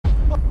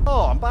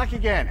back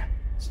again.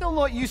 Still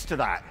not used to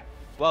that.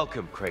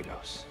 Welcome,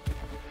 Kratos.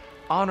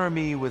 Honor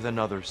me with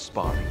another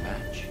sparring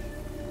match.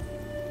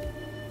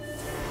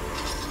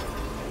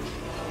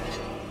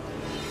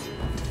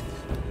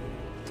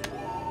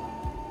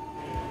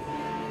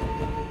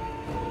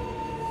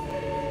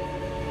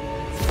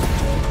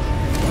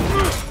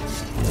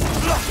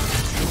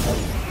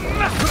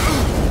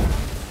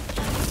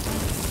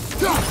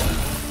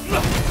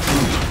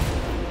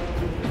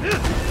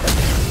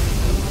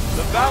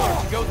 The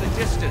valor to go the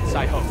distance,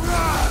 I hope.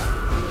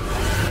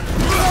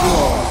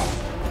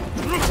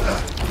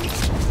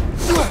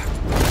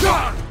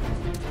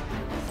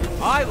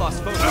 I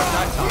lost focus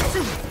that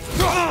time.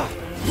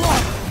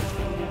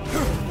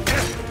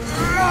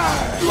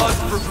 Blood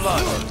for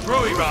blood,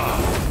 Ruiga!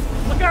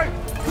 Look out!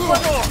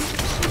 One more!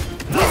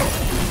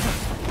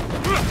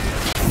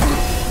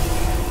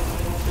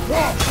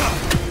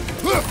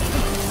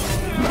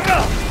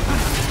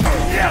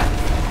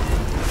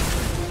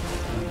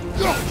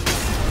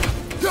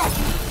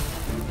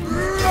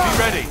 Be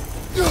ready.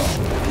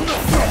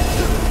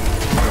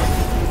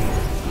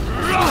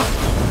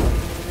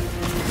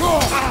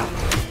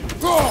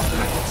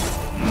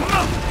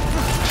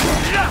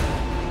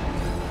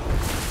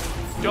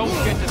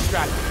 Don't get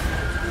distracted.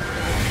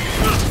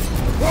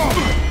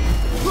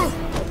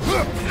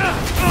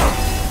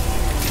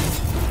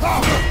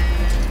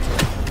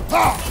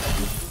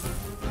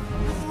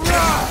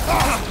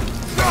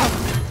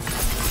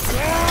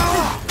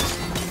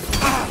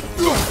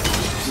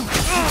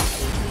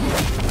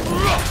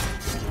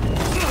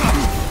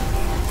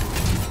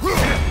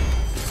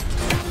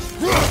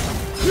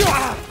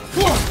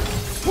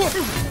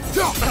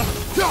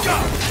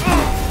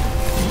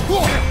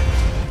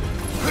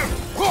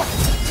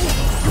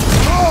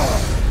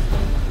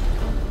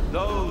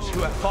 Those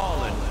who have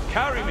fallen,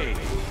 carry me!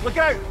 Look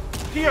out!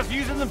 Tyr's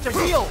using them to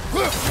heal!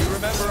 You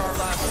remember our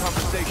last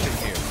conversation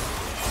here?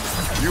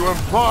 You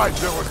implied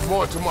there was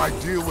more to my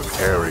deal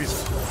with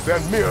Ares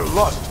than mere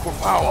lust for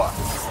power.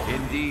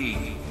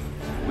 Indeed.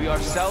 We are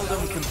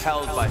seldom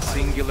compelled by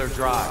singular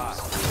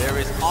drives. There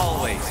is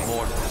always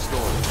more to the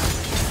story.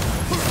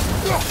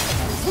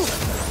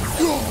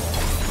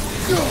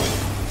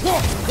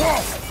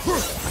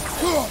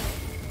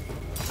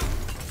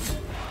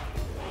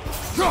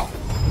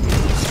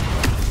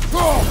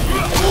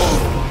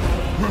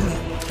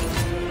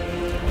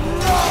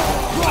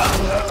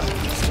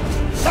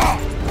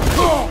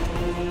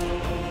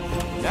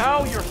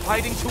 Now you're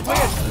fighting to win!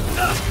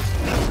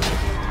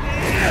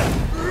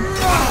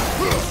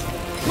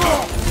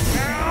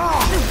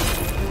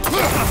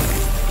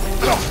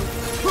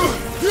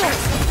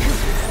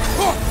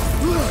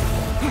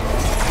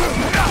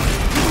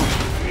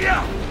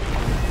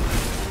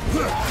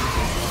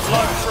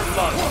 Blood for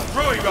blood,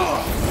 Ruiga!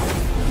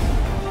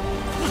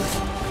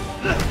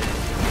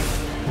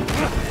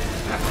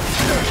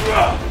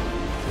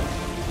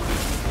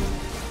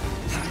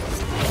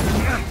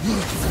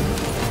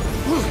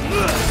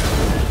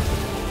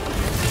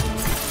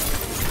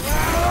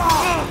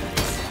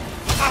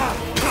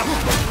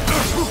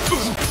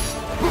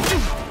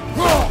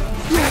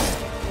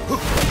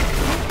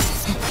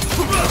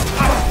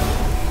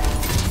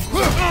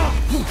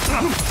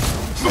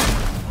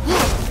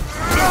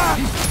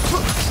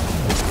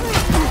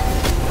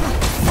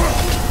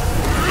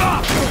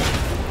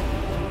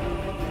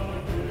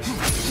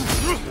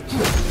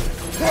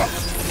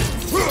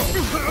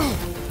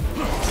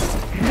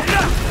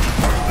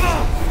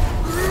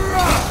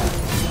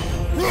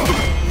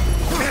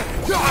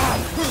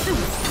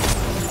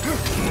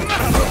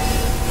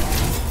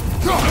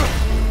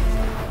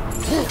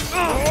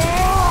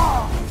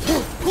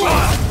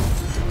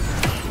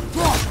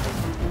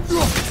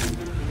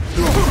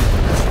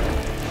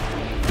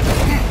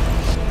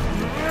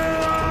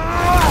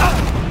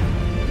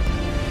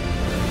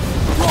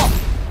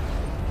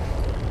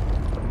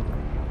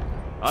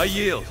 I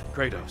yield,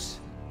 Kratos.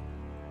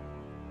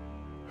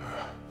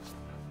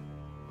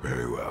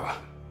 Very well.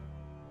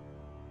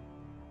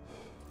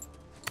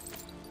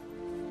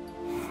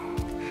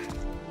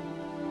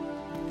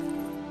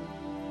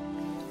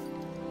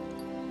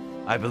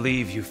 I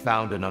believe you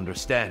found an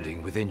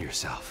understanding within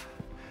yourself.